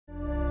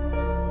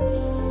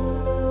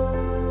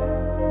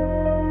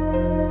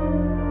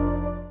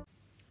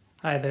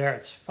Hi there,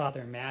 it's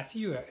Father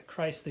Matthew at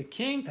Christ the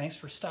King. Thanks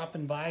for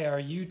stopping by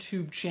our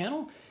YouTube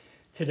channel.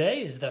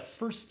 Today is the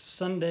first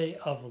Sunday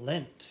of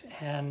Lent,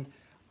 and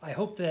I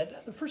hope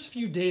that the first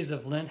few days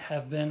of Lent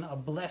have been a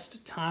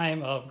blessed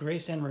time of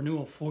grace and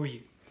renewal for you.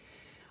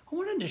 I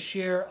wanted to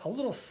share a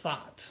little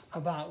thought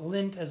about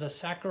Lent as a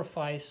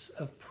sacrifice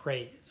of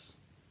praise.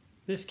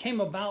 This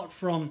came about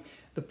from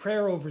the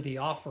prayer over the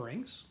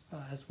offerings.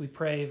 As we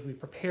pray, we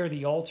prepare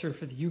the altar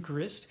for the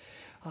Eucharist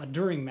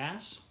during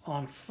Mass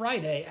on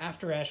Friday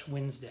after Ash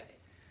Wednesday.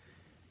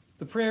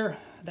 The prayer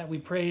that we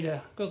prayed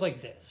goes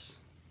like this.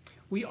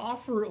 We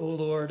offer, O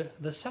Lord,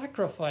 the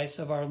sacrifice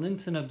of our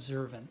Lenten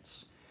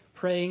observance,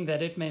 praying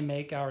that it may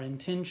make our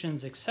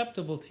intentions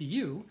acceptable to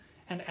you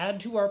and add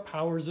to our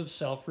powers of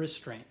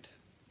self-restraint.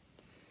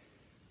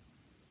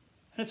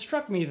 And it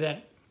struck me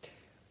that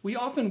we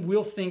often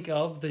will think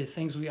of the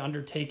things we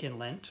undertake in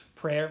Lent,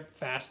 prayer,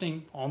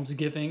 fasting,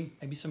 almsgiving,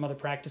 maybe some other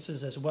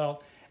practices as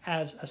well,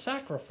 as a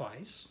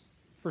sacrifice,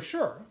 for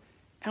sure,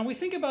 and we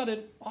think about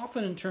it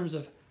often in terms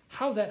of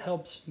how that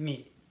helps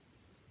me.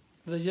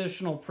 The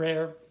additional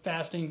prayer,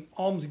 fasting,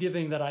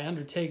 almsgiving that I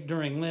undertake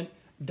during Lent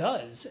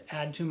does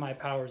add to my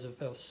powers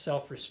of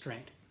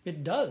self-restraint.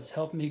 It does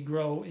help me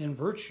grow in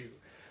virtue,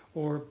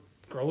 or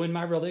grow in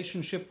my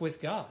relationship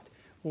with God,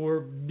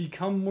 or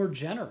become more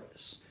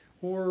generous,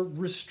 or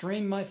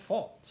restrain my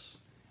faults.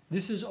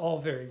 This is all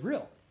very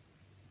real.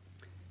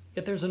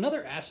 Yet there's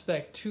another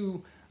aspect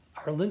to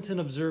our Lenten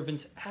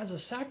observance as a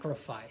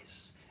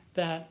sacrifice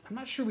that I'm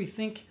not sure we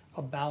think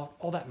about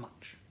all that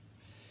much.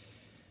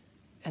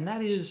 And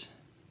that is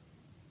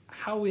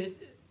how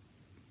it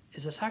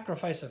is a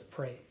sacrifice of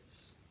praise.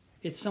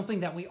 It's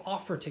something that we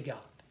offer to God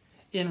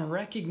in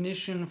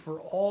recognition for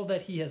all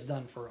that He has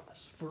done for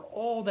us, for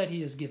all that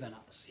He has given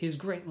us, His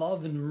great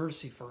love and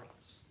mercy for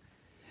us.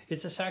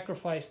 It's a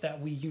sacrifice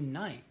that we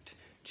unite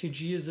to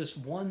Jesus'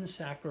 one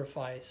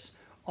sacrifice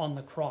on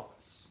the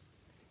cross.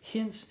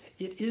 Hence,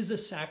 it is a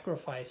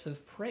sacrifice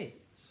of praise.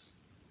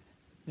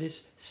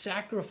 This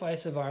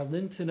sacrifice of our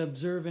Lenten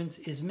observance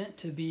is meant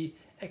to be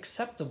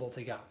acceptable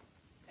to God.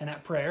 And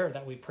that prayer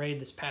that we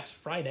prayed this past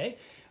Friday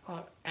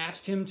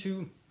asked Him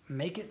to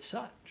make it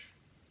such.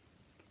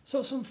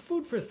 So some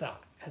food for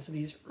thought as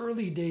these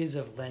early days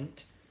of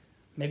Lent,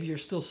 maybe you're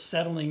still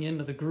settling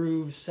into the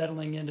groove,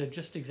 settling into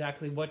just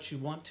exactly what you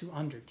want to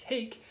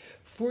undertake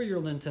for your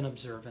Lenten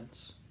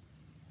observance.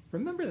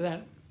 Remember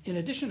that in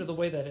addition to the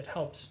way that it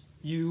helps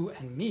you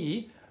and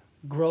me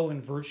grow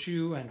in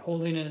virtue and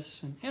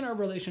holiness and in our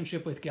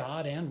relationship with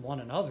God and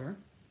one another,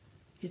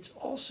 it's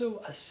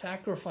also a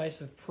sacrifice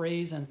of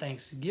praise and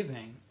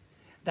thanksgiving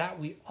that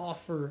we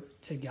offer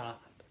to God.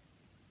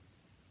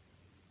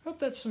 I hope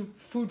that's some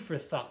food for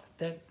thought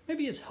that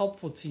maybe is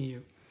helpful to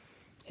you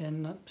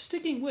in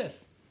sticking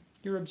with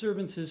your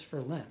observances for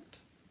Lent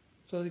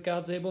so that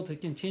God's able to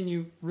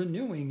continue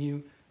renewing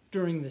you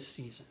during this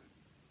season.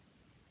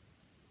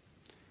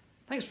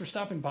 Thanks for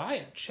stopping by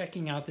and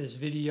checking out this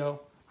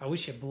video. I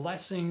wish you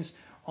blessings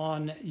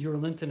on your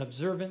Lenten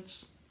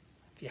observance.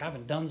 If you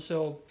haven't done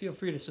so, feel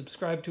free to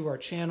subscribe to our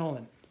channel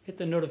and hit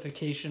the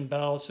notification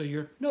bell so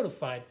you're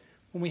notified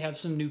when we have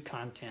some new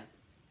content.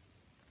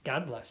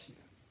 God bless you.